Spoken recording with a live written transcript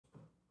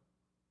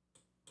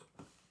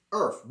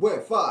Earth,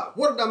 Wind, Fire,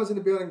 Water-Diamondz in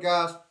the building,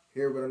 guys.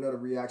 Here with another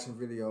reaction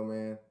video,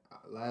 man.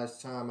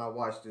 Last time I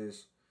watched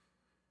this,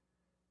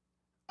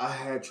 I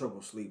had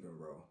trouble sleeping,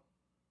 bro.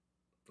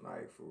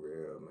 Like, for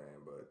real,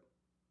 man. But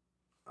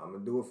I'm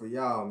gonna do it for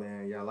y'all,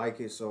 man. Y'all like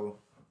it, so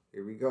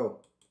here we go.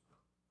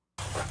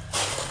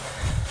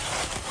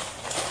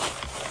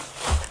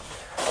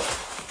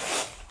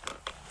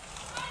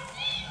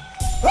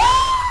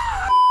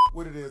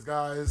 What it is,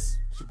 guys?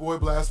 It's your boy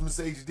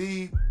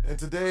BlastphamousHD, and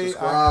today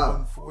Subscribe I have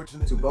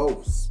unfortunate to news.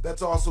 both.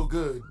 That's also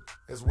good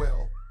as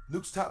well.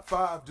 Nuke's Top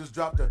 5 just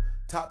dropped a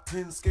top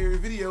 10 scary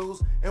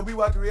videos, and we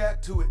about to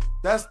react to it.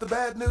 That's the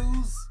bad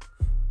news,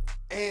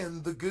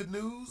 and the good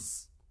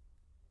news.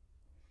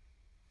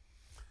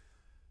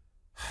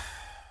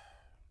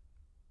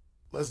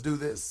 Let's do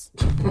this.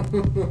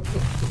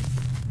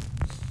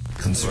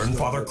 Concerned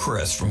father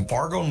Chris from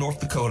Fargo, North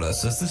Dakota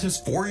says that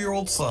his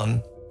 4-year-old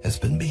son has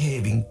been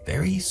behaving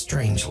very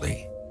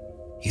strangely.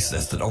 He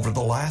says that over the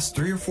last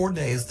 3 or 4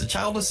 days, the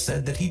child has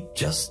said that he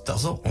just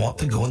doesn't want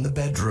to go in the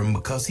bedroom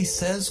because he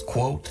says,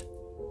 quote,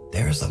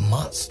 "There's a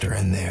monster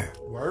in there."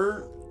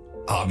 Word?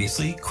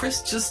 Obviously,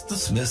 Chris just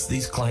dismissed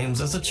these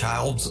claims as a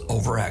child's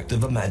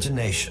overactive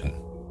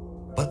imagination.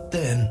 But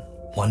then,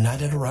 one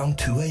night at around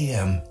 2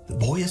 a.m., the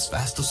boy is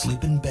fast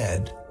asleep in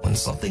bed when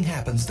something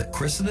happens that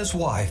Chris and his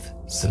wife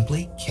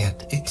simply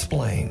can't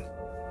explain.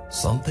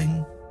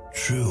 Something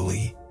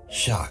truly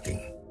shocking.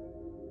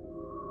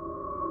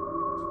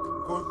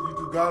 According to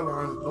YouTube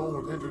guidelines, no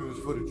one was injured in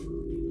this footage.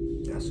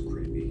 That's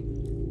creepy.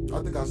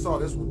 I think I saw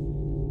this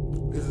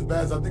one. Is it as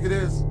bad as I think it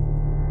is?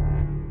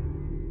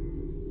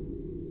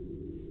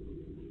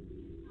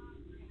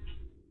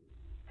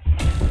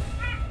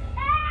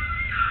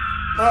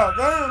 Ah,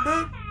 damn,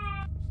 dude.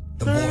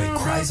 The boy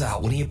cries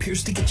out when he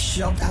appears to get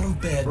shoved out of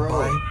bed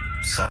by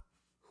some.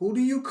 Who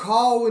do you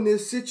call in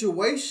this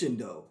situation,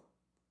 though?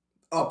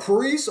 A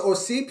priest or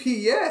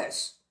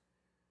CPS?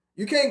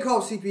 You can't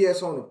call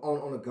CPS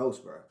on a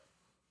ghost, bro.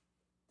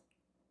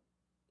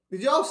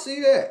 Did y'all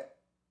see that?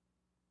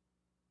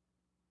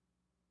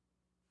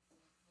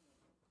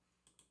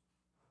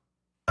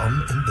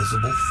 Some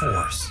invisible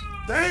force.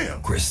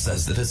 Damn. Chris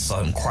says that his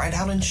son cried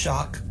out in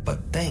shock, but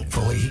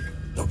thankfully,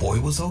 the boy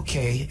was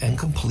okay and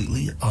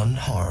completely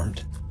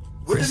unharmed.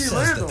 What did Chris he says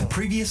land that the on?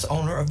 previous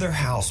owner of their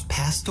house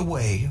passed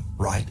away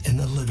right in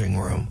the living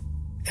room.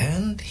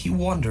 And he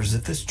wonders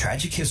if this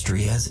tragic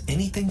history has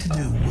anything to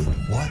do with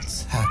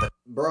what's happened.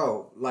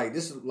 Bro, like,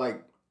 this is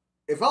like,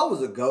 if I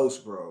was a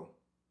ghost, bro,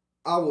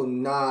 I will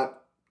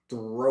not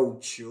throw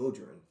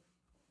children.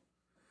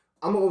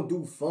 I'm gonna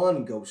do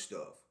fun ghost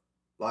stuff.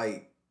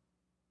 Like,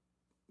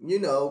 you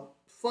know,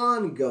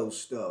 fun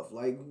ghost stuff.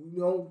 Like, you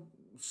know,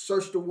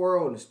 search the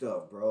world and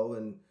stuff, bro.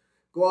 And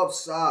go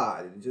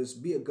outside and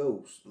just be a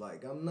ghost.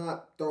 Like, I'm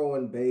not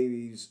throwing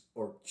babies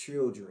or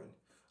children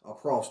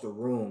across the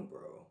room,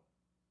 bro.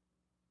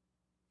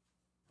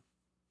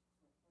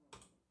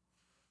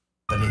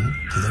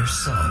 To their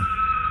son.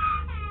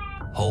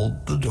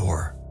 Hold the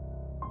door.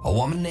 A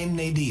woman named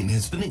Nadine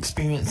has been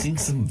experiencing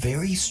some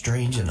very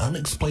strange and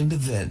unexplained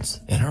events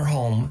in her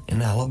home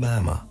in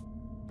Alabama.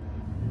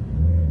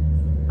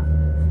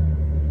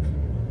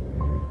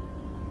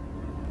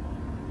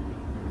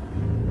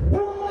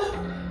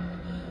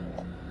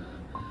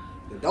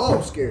 The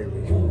dog scared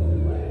me.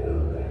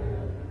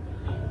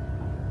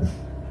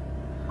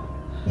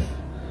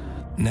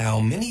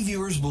 Now, many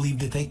viewers believe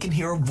that they can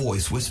hear a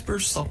voice whisper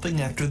something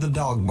after the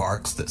dog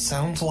barks that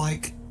sounds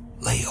like,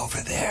 "Lay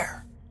over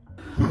there."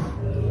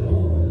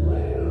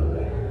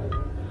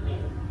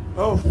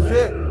 Oh,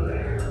 shit.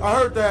 I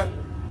heard that.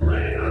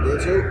 I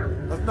did too.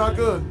 That's not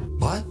good.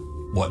 But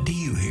what do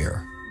you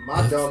hear?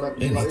 My If dog might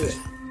be like this.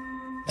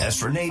 anything. As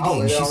for Nadine,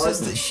 Oh, yeah, she all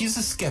says right. that she's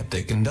a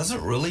skeptic and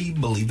doesn't really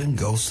believe in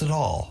ghosts at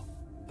all.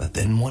 But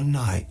then one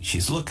night,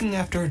 she's looking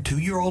after her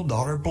 2-year-old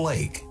daughter,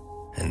 Blake,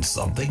 and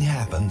something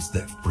happens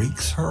that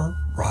freaks her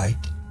right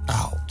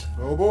out.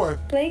 Oh, boy.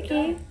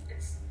 Blakey,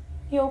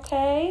 you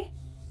okay?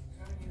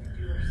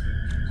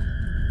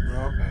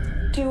 No.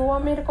 Do you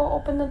want me to go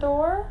open the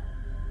door?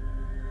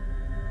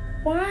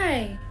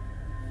 Why?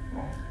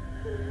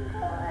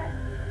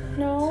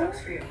 No?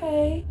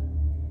 Okay.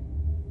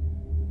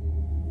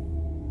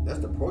 That's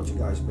the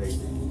Portuguese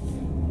baby.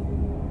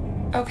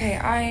 Okay,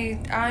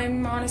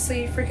 I'm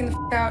honestly freaking the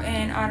f out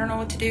and I don't know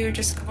what to do.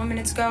 Just a couple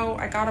minutes ago,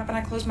 I got up and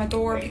I closed my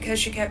door because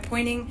she kept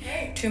pointing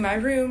to my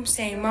room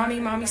saying, "Mommy,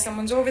 mommy,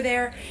 someone's over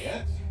there."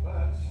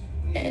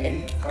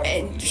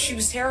 And she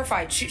was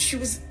terrified. She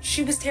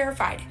was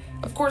terrified.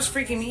 Of course,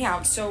 freaking me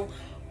out. So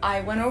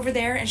I went over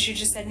there and she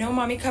just said, "No,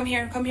 mommy, come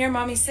here,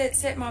 mommy,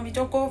 sit, mommy,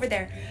 don't go over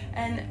there."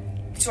 And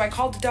so I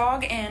called the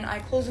dog and I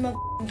closed my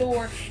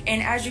door,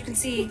 and as you can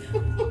see,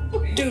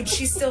 dude,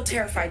 she's still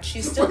terrified.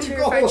 She's still Where you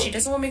terrified. going? She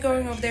doesn't want me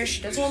going over there.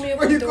 She doesn't want me Where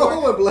opening you the door.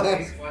 going,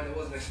 Blast?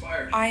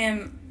 I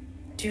am,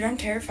 dude, I'm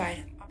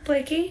terrified.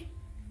 Blakey,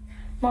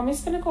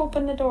 mommy's gonna go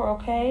open the door,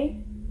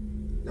 okay?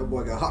 That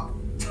boy got hot.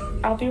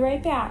 I'll be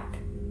right back.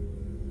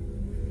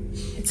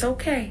 It's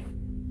okay.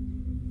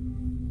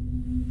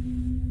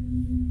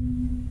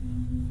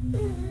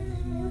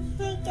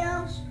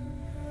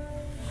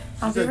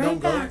 I'll be right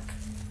back.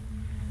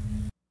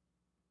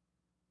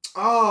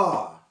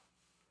 Ah.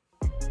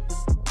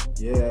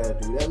 Yeah,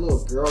 dude, that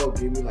little girl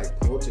gave me like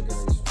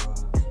poltergeist vibes.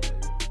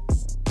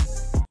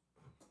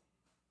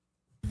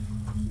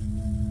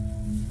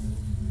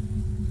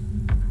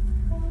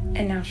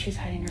 And now she's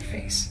hiding her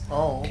face.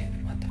 Oh.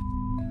 Dude, what the?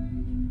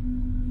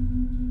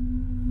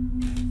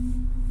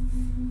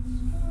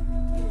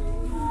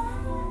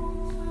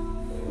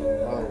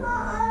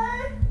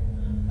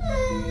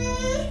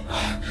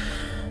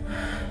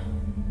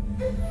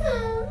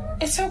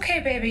 It's okay,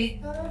 baby.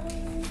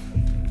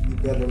 You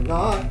better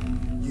not.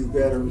 You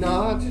better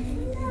not.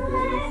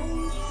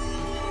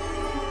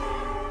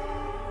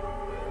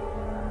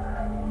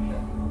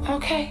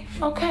 Okay.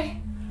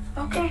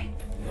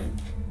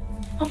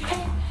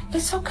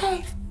 It's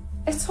okay.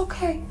 It's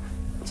okay.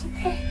 It's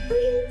okay.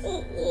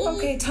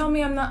 Okay, tell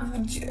me I'm not...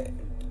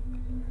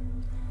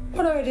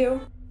 What do I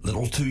do?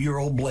 Little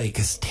 2-year-old Blake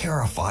is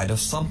terrified of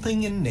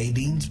something in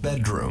Nadine's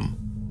bedroom.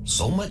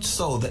 So much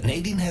so that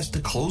Nadine has to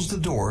close the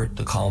door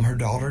to calm her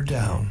daughter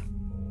down.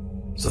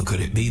 So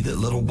could it be that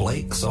little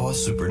Blake saw a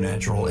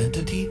supernatural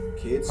entity?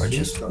 Or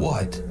just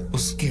what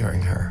was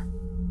scaring her?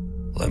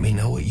 Let me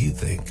know what you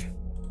think.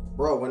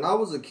 Bro, when I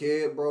was a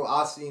kid, bro,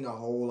 I seen a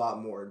whole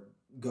lot more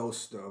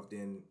ghost stuff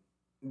than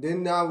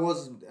I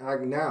was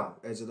like now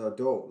as an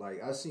adult.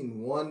 Like, I seen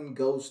one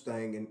ghost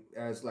thing and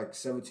as like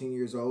 17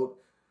 years old.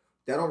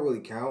 That don't really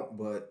count,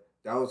 but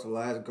that was the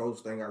last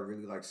ghost thing I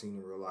really like seen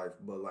in real life.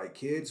 But like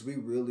kids, we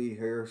really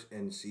hear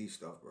and see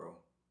stuff, bro.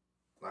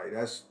 Like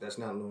that's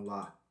not no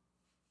lie.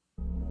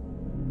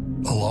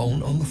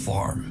 Alone on the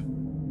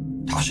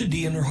farm, Tasha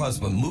D and her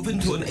husband move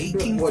into an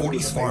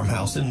 1840s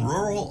farmhouse in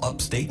rural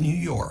upstate New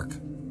York.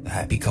 The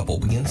happy couple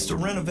begins to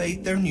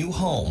renovate their new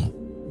home.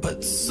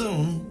 But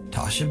soon,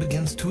 Tasha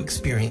begins to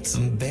experience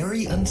some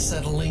very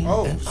unsettling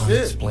and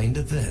unexplained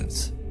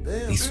events.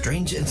 These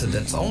strange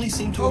incidents only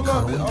seem to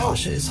occur when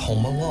Tasha is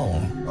home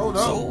alone.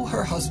 So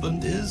her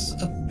husband is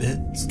a bit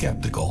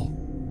skeptical.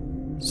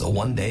 So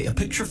one day, a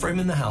picture frame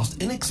in the house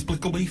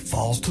inexplicably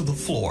falls to the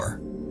floor.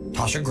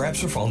 Tasha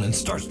grabs her phone and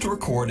starts to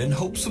record in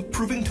hopes of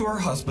proving to her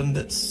husband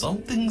that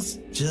something's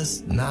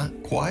just not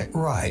quite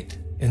right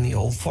in the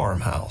old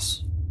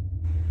farmhouse.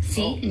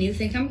 See, and you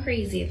think I'm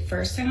crazy. The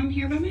first time I'm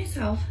here by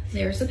myself,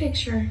 there's a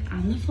picture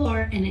on the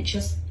floor, and it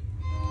just...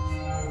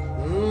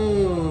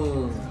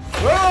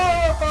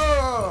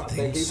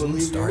 Things soon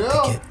start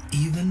to get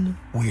even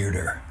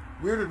weirder.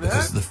 Weirder than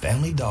because that? the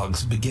family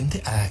dogs begin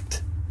to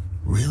act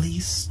really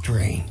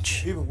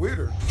strange. Even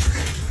weirder.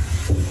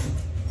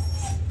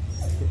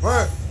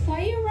 What? Why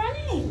are you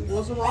running?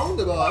 What's wrong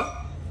with the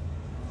dog?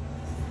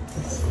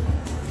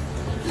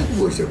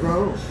 What's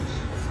wrong?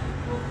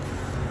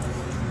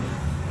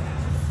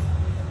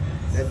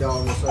 That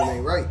dog was something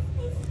ain't right.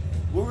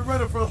 Where we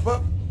running from,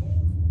 pup?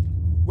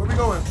 Where we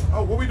going?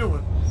 Oh, what we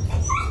doing?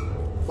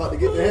 About to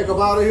get the heck up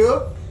out of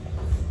here.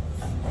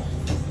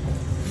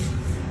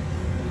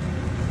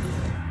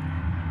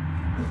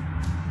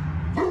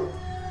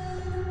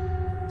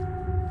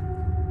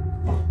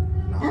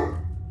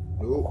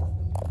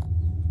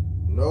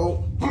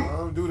 No. I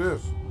don't do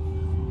this.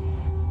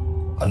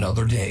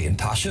 Another day, and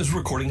Tasha is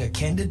recording a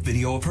candid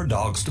video of her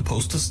dogs to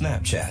post to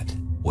Snapchat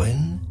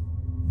when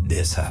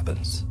this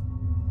happens.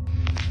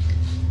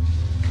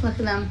 Look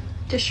at them.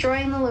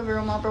 Destroying the living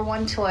room over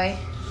one toy.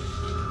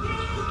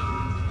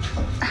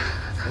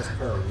 That's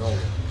paranormal.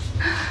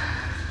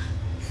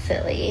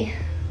 Silly.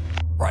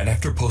 Right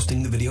after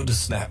posting the video to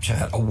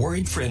Snapchat, a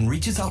worried friend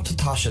reaches out to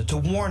Tasha to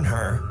warn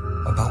her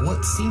about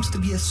what seems to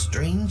be a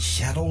strange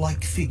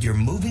shadow-like figure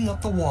moving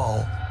up the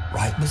wall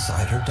right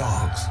beside her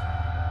dogs.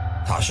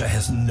 Tasha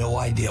has no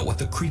idea what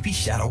the creepy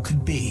shadow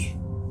could be,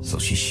 so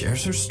she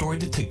shares her story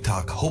to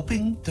TikTok,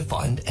 hoping to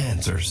find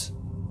answers.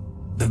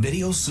 The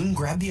video soon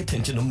grabbed the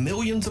attention of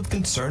millions of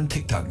concerned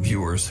TikTok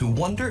viewers who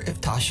wonder if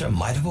Tasha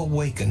might have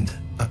awakened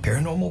a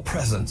paranormal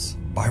presence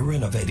by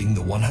renovating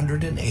the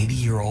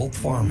 180-year-old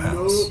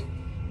farmhouse. Nope.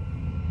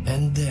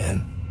 And then,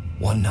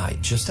 one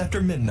night, just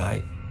after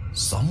midnight,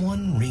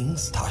 someone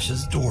rings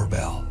Tasha's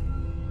doorbell.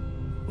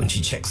 When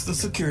she checks the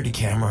security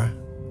camera,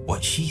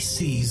 what she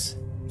sees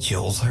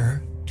chills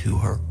her to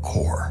her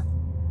core.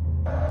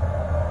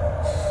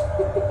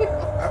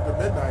 After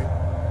midnight.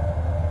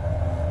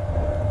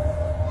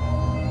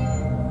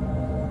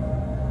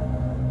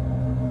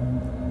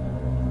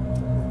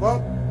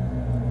 Well,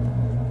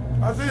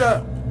 I see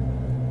that.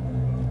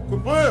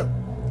 Quit playing.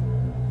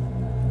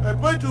 They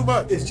play too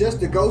much. It's just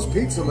the ghost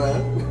pizza,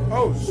 man.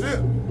 Oh,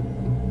 shit.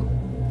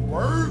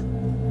 Word?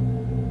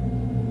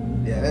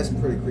 Yeah, that's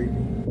pretty creepy.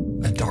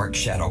 A dark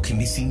shadow can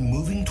be seen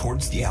moving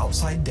towards the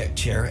outside deck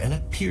chair and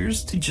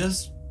appears to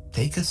just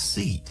take a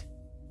seat.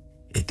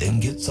 It then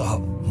gets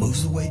up,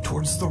 moves away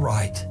towards the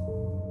right,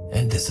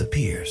 and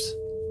disappears.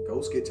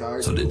 Ghosts get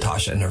tired. So did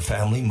Tasha and her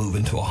family move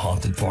into a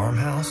haunted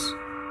farmhouse?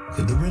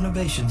 Could the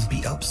renovations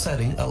be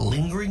upsetting a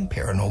lingering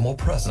paranormal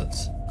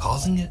presence,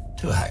 causing it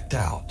to act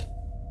out?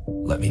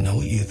 Let me know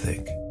what you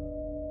think.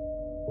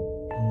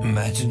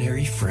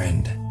 Imaginary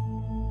friend,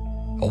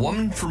 A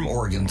woman from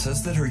Oregon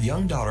says that her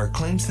young daughter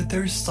claims that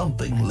there's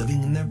something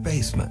living in their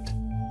basement,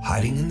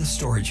 hiding in the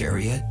storage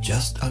area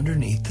just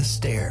underneath the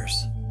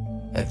stairs.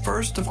 At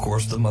first, of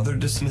course, the mother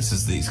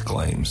dismisses these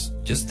claims,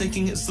 just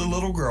thinking it's the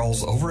little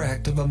girl's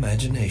overactive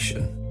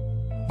imagination.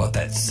 But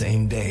that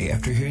same day,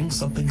 after hearing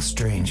something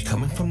strange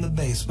coming from the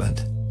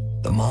basement,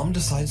 the mom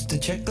decides to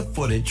check the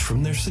footage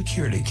from their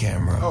security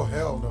camera. Oh,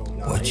 hell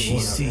no. What she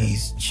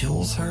sees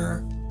chills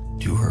her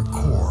to her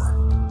core.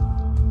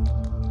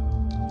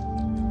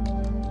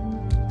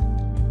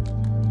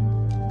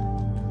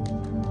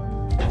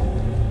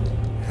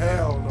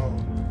 Hell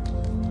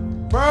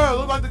no. Bruh, it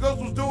looked like the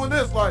ghost was doing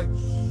this, like.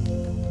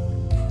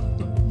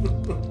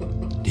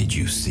 Did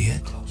you see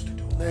it?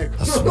 Nigga.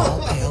 A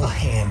small pale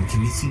hand can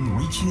be seen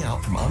reaching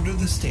out from under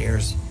the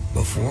stairs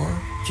before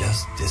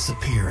just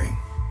disappearing.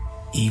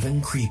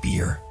 Even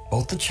creepier,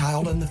 both the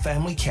child and the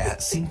family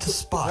cat seem to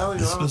spot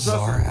this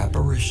bizarre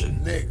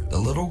apparition. The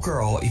little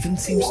girl even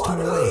seems to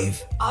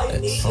wave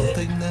at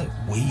something that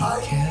we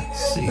can't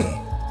see.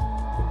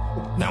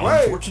 Now,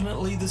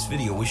 unfortunately, this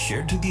video was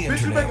shared to the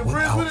internet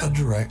without a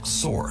direct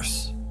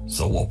source,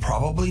 so we'll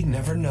probably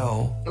never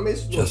know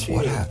just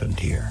what happened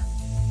here.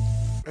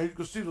 And you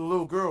can see the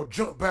little girl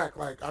jump back,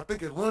 like, I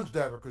think it lunged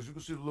at her, because you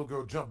can see the little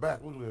girl jump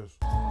back. Look at this.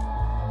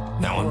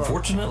 Now,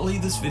 unfortunately,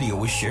 this video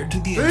was shared to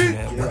the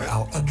internet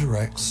without a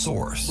direct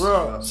source,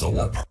 so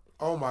we'll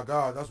oh my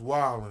God, that's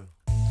wilding.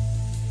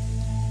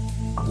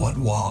 What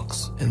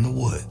walks in the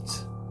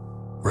woods?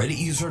 Reddit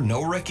user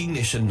No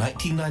Recognition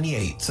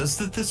 1998 says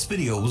that this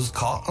video was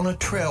caught on a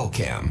trail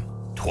cam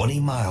 20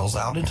 miles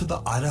out into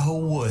the Idaho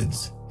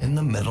woods in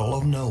the middle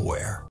of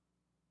nowhere.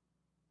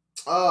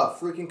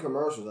 Freaking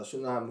commercials. I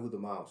should not have moved the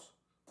mouse.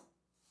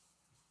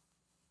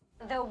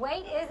 The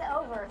wait is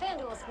over.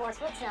 FanDuel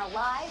Sportsbook's now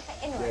live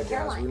in North Guys,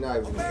 Carolina. we're not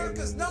even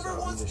America's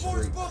 #1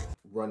 sports book.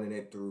 Running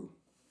it through.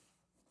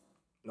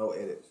 No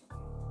edits.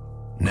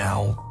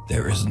 Now,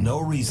 there is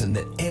no reason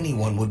that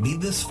anyone would be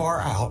this far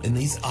out in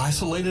these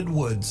isolated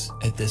woods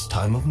at this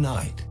time of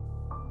night.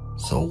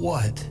 So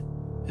what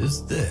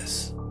is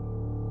this?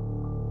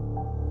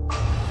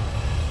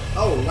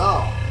 Oh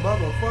no.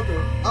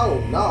 Motherfucker. Oh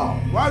no.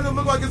 Why does it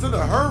look like it's in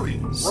a hurry?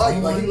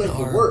 Right, like he left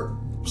for work.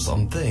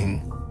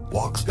 Something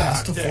walks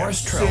past the Goddamn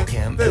forest trail shit.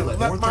 camp They at left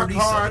my car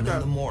 4:37 at in the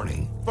the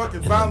morning fucking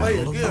in the valet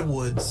middle of again. the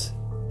woods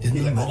in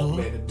the Like, middle oh,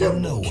 man, the of devil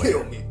nowhere.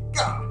 killed me.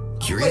 God.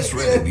 Curious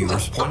Reddit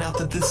viewers point out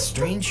that this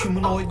strange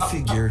humanoid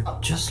figure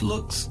just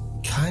looks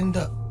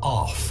kinda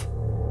off.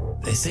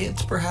 They say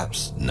it's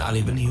perhaps not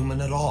even human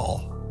at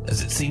all,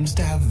 as it seems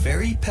to have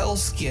very pale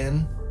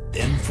skin,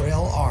 thin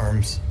frail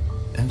arms,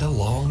 and a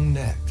long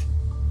neck.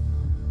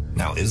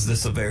 Now, is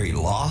this a very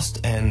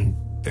lost and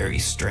very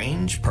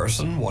strange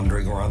person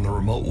wandering around the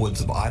remote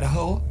woods of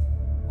Idaho?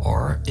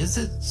 Or is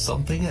it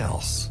something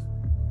else?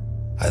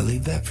 I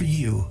leave that for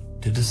you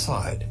to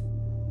decide.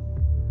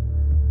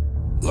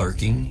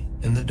 Lurking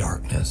in the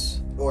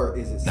darkness. Or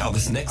is it? Now,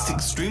 this next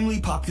extremely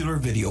popular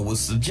video was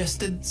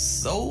suggested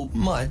so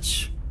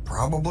much,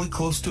 probably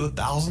close to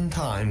 1,000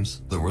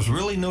 times, there was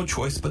really no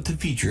choice but to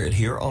feature it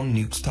here on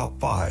Nuke's Top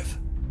 5.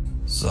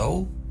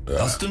 So,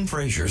 Dustin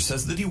Frazier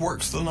says that he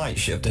works the night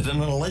shift at an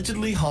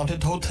allegedly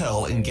haunted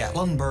hotel in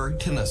Gatlinburg,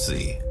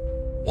 Tennessee.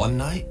 One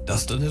night,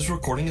 Dustin is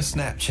recording a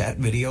Snapchat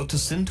video to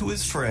send to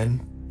his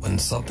friend when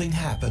something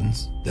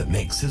happens that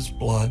makes his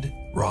blood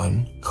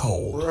run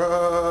cold.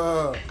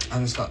 Bruh. I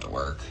just got to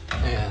work,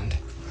 and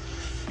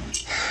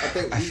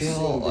I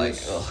feel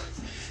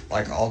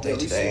like all day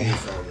today,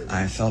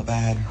 I felt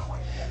bad.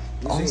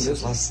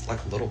 Almost less,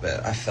 like a little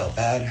bit. I felt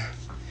bad.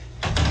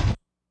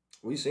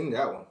 We seen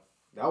that one.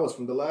 That was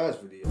from the last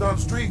video. Down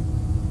the street,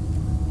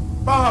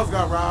 my house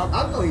got robbed.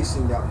 I know he's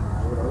seen that one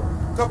before,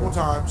 though. A couple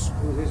times.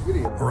 It was his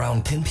video.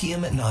 Around 10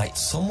 p.m. at night,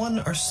 someone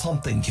or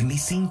something can be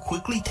seen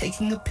quickly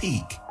taking a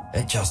peek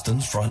at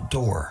Justin's front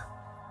door.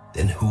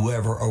 Then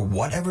whoever or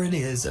whatever it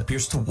is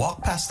appears to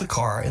walk past the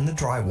car in the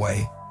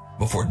driveway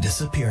before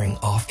disappearing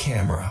off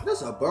camera.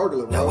 That's a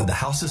burglar, bro. Now, with the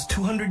house's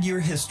 200-year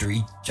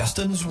history,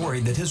 Justin is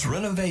worried that his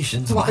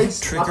renovations might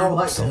have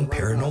triggered some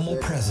paranormal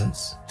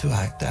presence to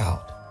act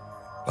out.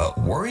 But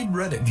worried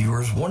Reddit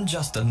viewers warn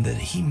Justin that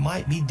he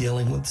might be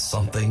dealing with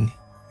something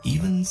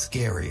even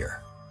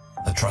scarier.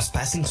 A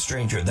trespassing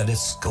stranger that is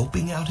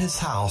scoping out his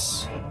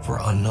house for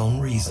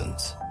unknown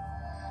reasons.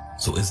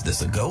 So is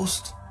this a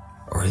ghost?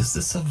 Or is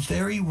this a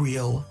very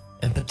real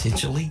and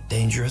potentially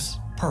dangerous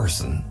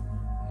person?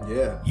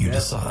 Yeah. You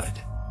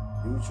decide.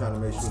 You trying to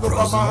make sure.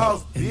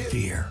 Frozen in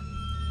fear.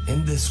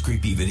 In this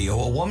creepy video,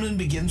 a woman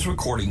begins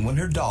recording when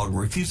her dog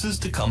refuses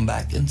to come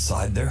back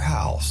inside their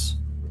house.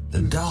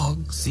 The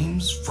dog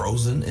seems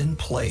frozen in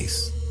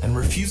place and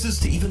refuses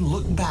to even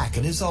look back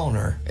at his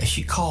owner as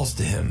she calls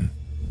to him.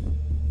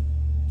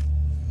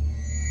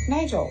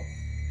 Nigel,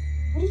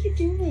 what are you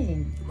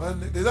doing?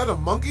 Man, is that a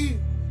monkey?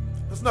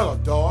 That's not a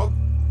dog.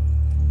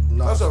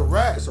 No, that's a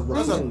rat. It's a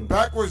That's a raccoon.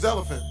 backwards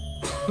elephant.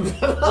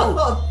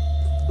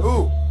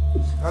 Ooh.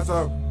 That's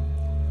a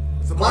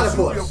marsupial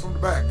Platypus. from the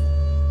back.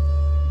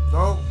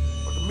 No,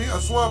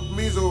 a swamp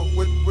measle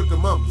with the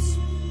mumps.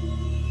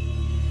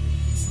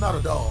 It's not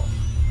a dog.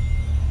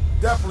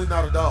 definitely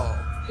not a dog.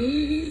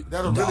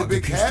 That a really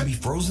big cat? Appears to be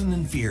frozen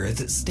in fear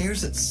as it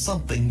stares at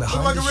something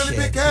behind like the a really shed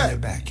big cat. in their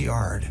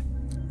backyard.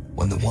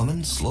 When the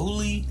woman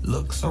slowly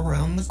looks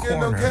around the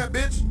corner, no cat,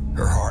 bitch.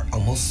 her heart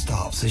almost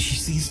stops as she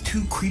sees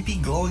two creepy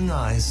glowing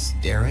eyes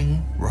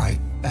staring right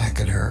back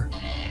at her.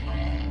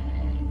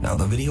 Now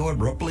the video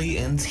abruptly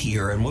ends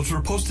here and was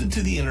reposted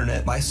to the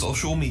internet by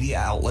social media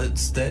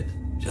outlets that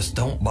just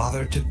don't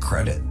bother to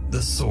credit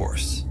the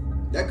source.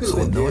 So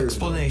with no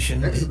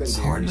explanation, it's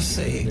hard to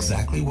say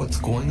exactly what's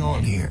going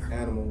on here.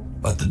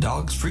 But the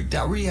dog's freaked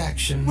out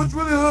reaction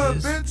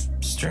is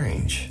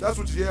strange. That's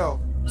what you yell.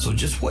 So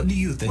just what do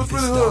you think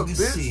this dog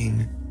is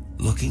seeing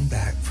looking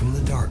back from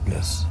the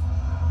darkness?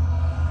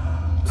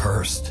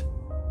 Cursed.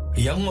 A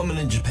young woman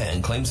in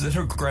Japan claims that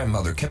her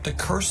grandmother kept a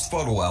cursed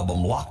photo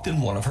album locked in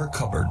one of her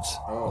cupboards.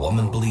 The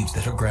woman believes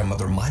that her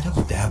grandmother might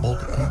have dabbled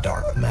in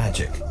dark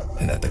magic,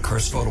 and that the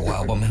cursed photo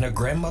album and her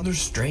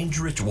grandmother's strange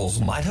rituals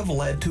might have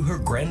led to her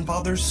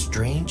grandfather's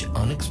strange,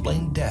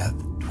 unexplained death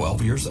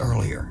 12 years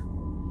earlier.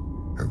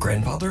 Her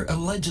grandfather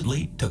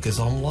allegedly took his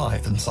own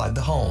life inside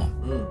the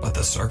home, but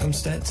the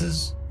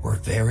circumstances were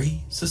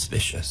very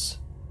suspicious.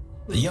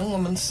 The young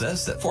woman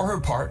says that for her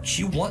part,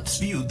 she once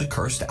viewed the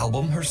cursed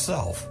album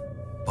herself,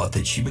 but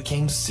that she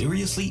became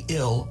seriously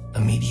ill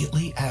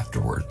immediately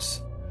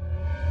afterwards.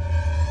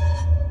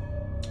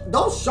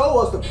 Don't show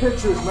us the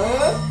pictures,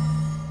 man.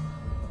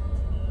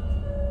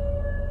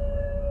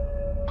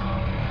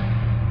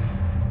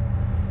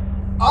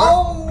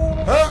 Oh!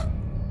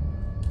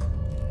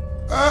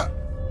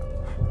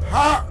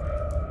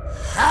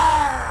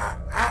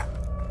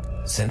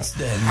 Since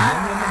then, the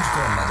young woman's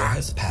grandmother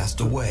has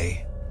passed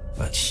away,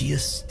 but she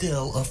is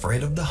still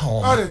afraid of the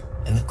home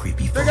and the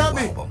creepy photo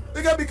album.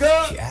 They got me,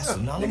 cuz. She asked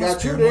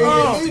anonymous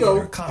paranormal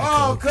investigator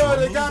Kaneko to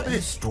remove and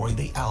destroy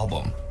the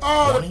album,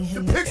 warning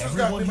him that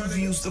everyone who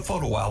views the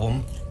photo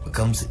album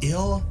becomes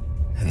ill,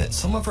 and that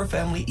some of her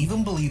family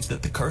even believes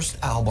that the cursed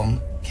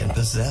album can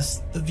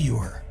possess the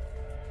viewer.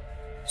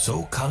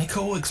 So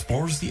Kaneko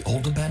explores the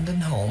old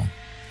abandoned home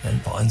and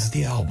finds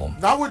the album.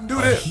 I wouldn't do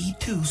this. He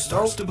too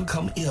starts to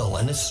become ill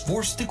and is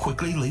forced to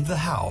quickly leave the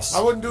house. I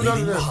wouldn't do none of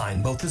leaving this.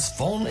 behind both his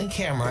phone and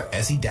camera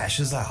as he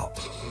dashes out.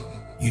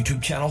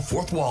 YouTube channel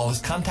Fourth Wall is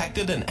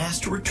contacted and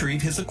asked to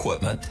retrieve his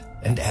equipment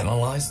and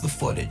analyze the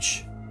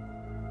footage.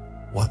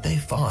 What they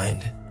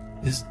find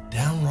is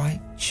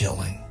downright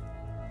chilling.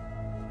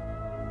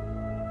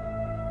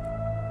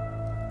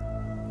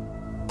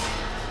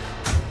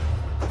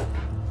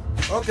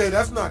 Okay,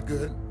 that's not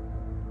good.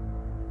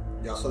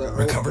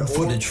 Recovered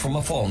footage from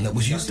a phone that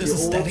was used as a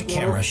static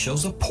camera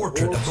shows a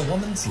portrait of the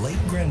woman's late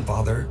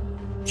grandfather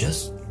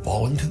just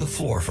falling to the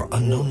floor for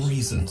unknown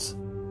reasons.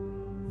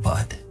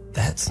 But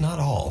that's not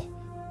all,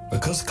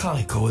 because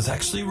Kaneko has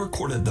actually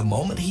recorded the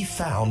moment he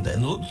found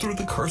and looked through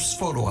the cursed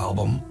photo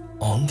album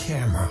on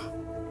camera.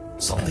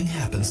 Something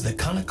happens that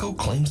Kaneko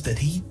claims that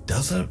he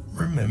doesn't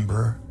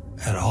remember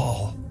at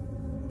all.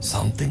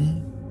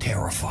 Something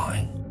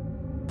terrifying.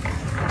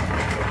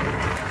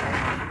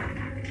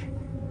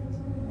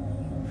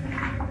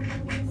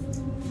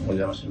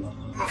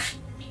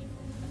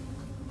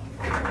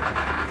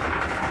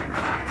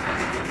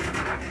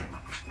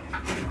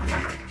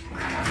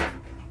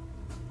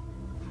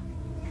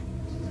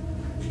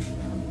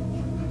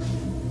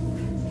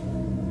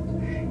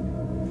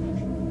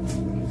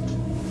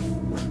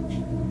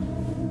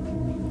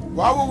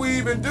 Why would we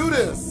even do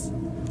this?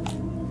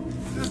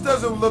 This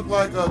doesn't look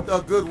like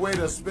a good way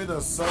to spend a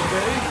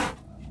Sunday.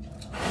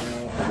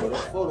 Put a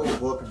photo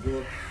book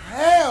again.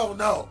 Hell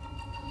no.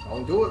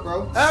 Don't do it,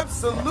 bro.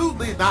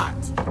 Absolutely not.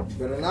 You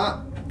better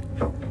not.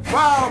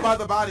 Trial by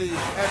the body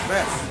at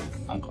best.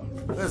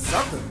 There's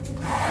something.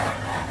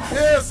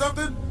 There's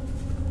something.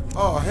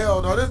 Oh,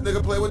 hell no. This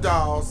nigga play with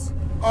dolls.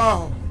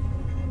 Oh.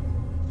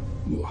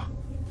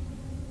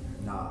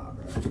 Nah,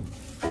 bro.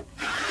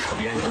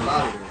 Get him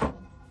out of here.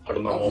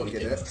 Don't look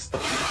at that.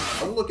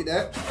 Don't look at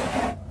that.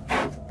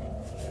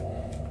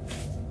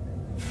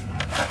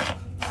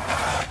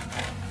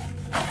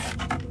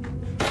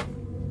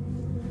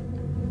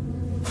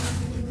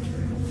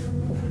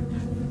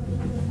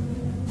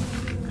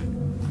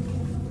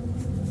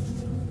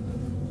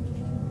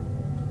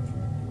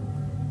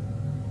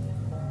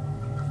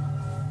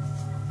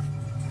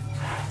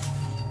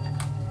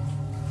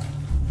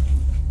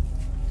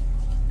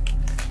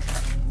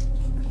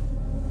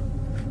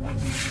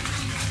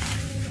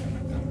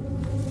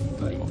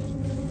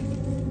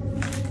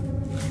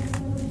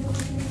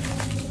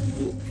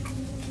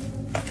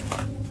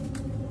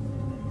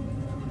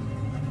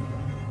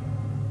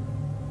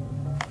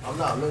 I'm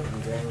not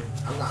looking, gang.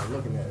 I'm not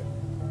looking at it.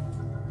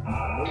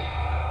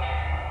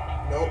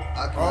 Nope,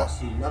 I cannot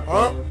see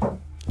nothing.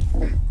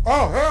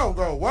 Oh, hell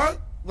no. What?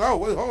 No,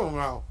 wait, hold on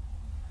now.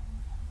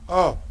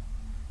 Oh.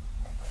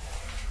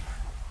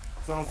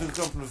 Something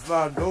comes from the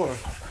sliding door.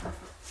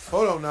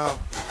 Hold on now.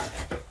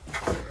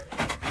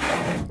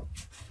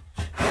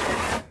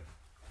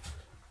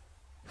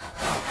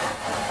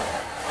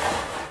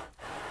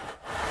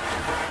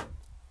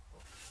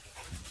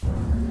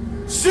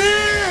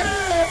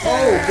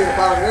 Oh, get up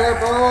out of there,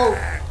 bro.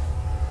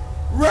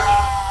 Run!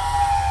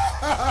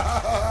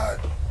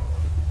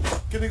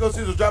 Kaneko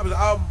Caesar drop his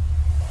album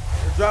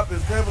and drop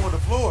his camera on the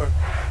floor.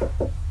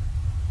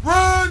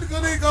 Run,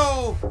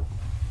 Kaneko!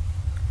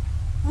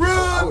 Run,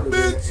 I would have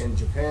bitch! been in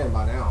Japan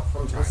by now.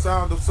 From China. The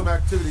sound of some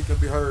activity can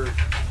be heard.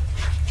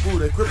 Ooh,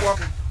 they crip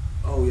walking.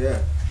 Oh yeah.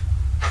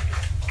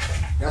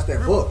 That's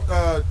that book.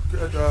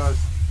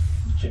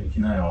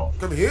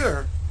 Come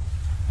here.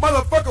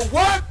 Motherfucker,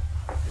 what?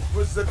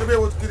 What's that? Come here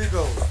with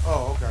Kaneko.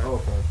 Oh, okay.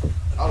 Okay.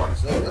 I want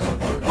to say that's a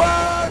good.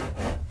 What?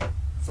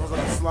 Sounds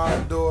like a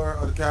sliding door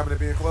of the cabinet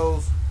being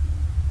closed.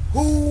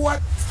 Who?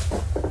 What?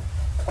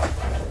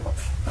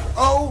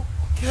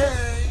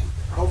 Okay.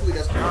 Hopefully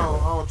that's. I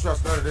don't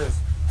trust none of this.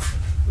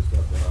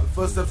 The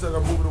footsteps that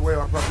are moving away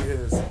are probably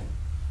his.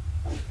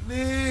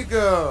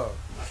 Nigga.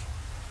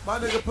 My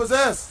nigga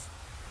possessed.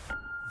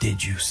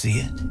 Did you see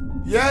it?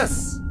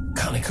 Yes.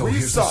 Kaneko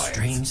hears a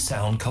strange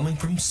sound coming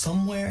from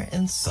somewhere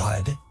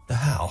inside the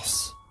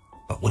house.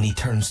 But when he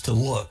turns to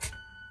look,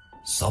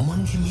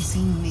 someone can be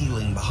seen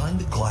kneeling behind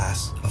the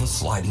glass of a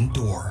sliding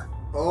door.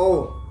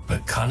 Oh.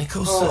 But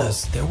Kaneko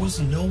says there was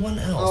no one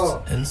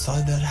else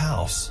inside that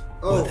house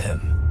with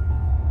him.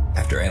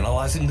 After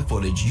analyzing the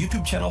footage,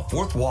 YouTube channel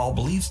Fourth Wall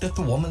believes that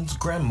the woman's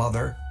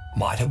grandmother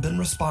might have been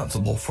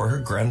responsible for her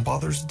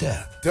grandfather's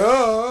death.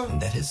 Duh.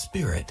 And that his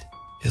spirit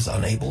is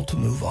unable to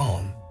move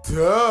on.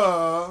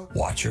 Duh.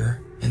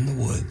 Watcher in the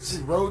Woods.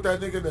 He rode that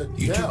nigga to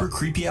YouTuber death.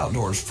 Creepy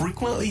Outdoors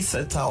frequently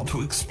sets out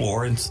to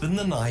explore and spend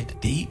the night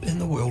deep in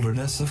the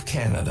wilderness of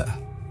Canada.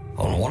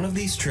 On one of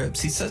these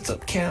trips, he sets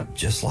up camp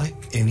just like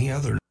any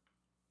other.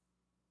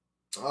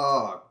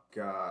 Oh,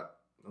 God.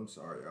 I'm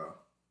sorry, y'all.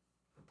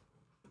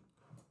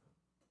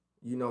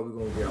 You know we're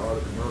going to get all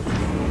the commercials.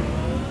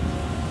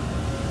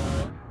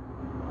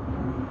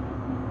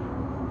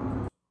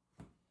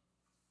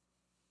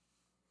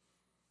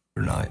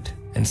 Night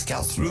and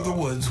scouts through the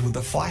woods with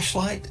a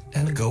flashlight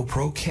and a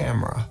GoPro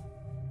camera.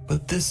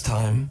 But this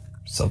time,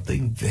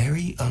 something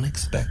very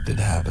unexpected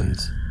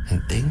happens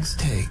and things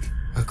take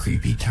a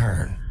creepy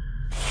turn.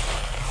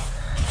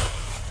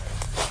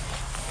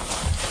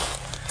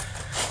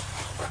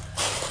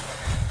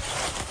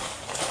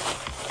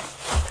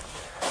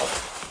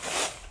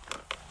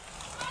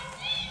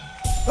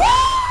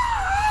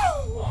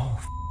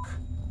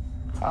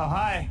 Oh,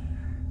 hi.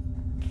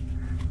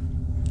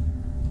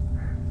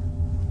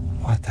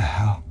 What the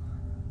hell?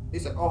 He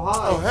said, oh,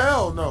 hi. Oh,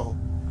 hell no.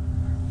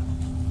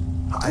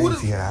 I need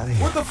to get out of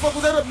here. What the fuck?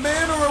 Was that a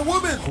man or a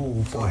woman?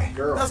 Oh, boy.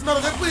 Girl. That's not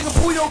a good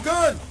thing. Pull your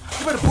gun.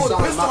 You better pull the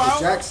Sorry, pistol Michael out.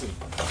 Jackson.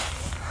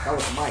 That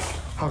was Mike.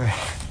 Okay.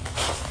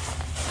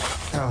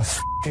 That was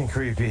f***ing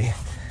creepy.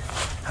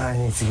 I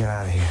need to get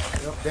out of here.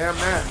 Yep, damn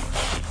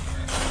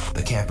that.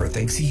 The camper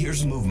thinks he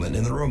hears movement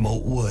in the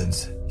remote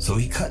woods, so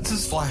he cuts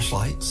his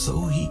flashlight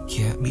so he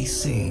can't be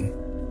seen.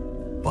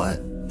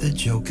 But the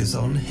joke is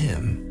on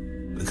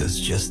him, because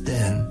just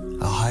then,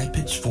 a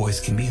high-pitched voice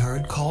can be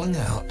heard calling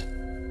out,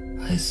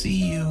 "I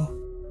see you."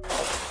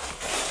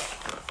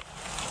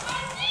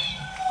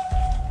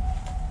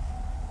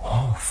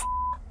 Oh,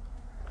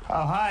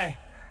 Oh, hi.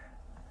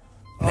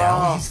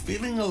 Now he's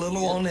feeling a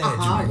little on edge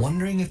and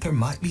wondering if there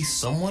might be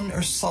someone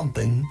or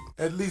something.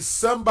 At least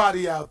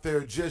somebody out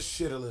there just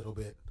shit a little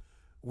bit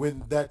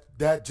when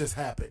that just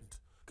happened.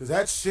 Because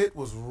that shit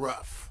was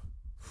rough.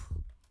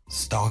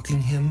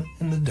 Stalking him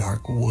in the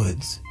dark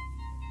woods.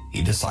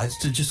 He decides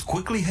to just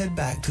quickly head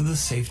back to the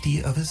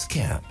safety of his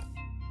camp.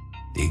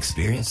 The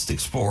experienced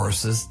explorer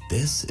says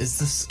this is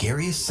the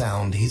scariest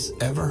sound he's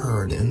ever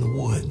heard in the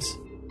woods.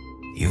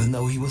 Even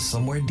though he was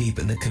somewhere deep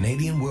in the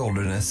Canadian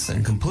wilderness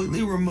and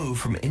completely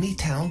removed from any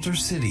towns or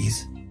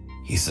cities,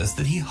 he says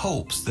that he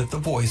hopes that the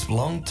voice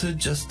belonged to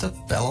just a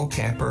fellow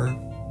camper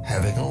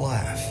having a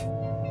laugh.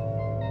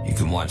 You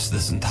can watch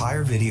this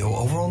entire video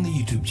over on the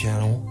YouTube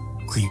channel,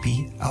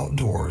 Creepy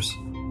Outdoors.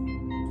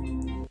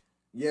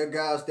 Yeah,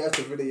 guys, that's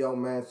the video,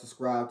 man.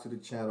 Subscribe to the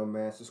channel,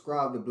 man.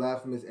 Subscribe to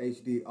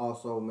BlastphamousHD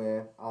also,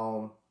 man.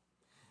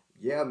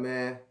 Yeah,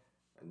 man.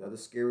 Another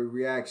scary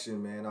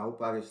reaction, man. I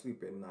hope I can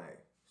sleep at night.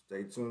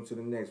 Stay tuned to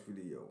the next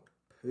video.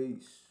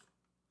 Peace.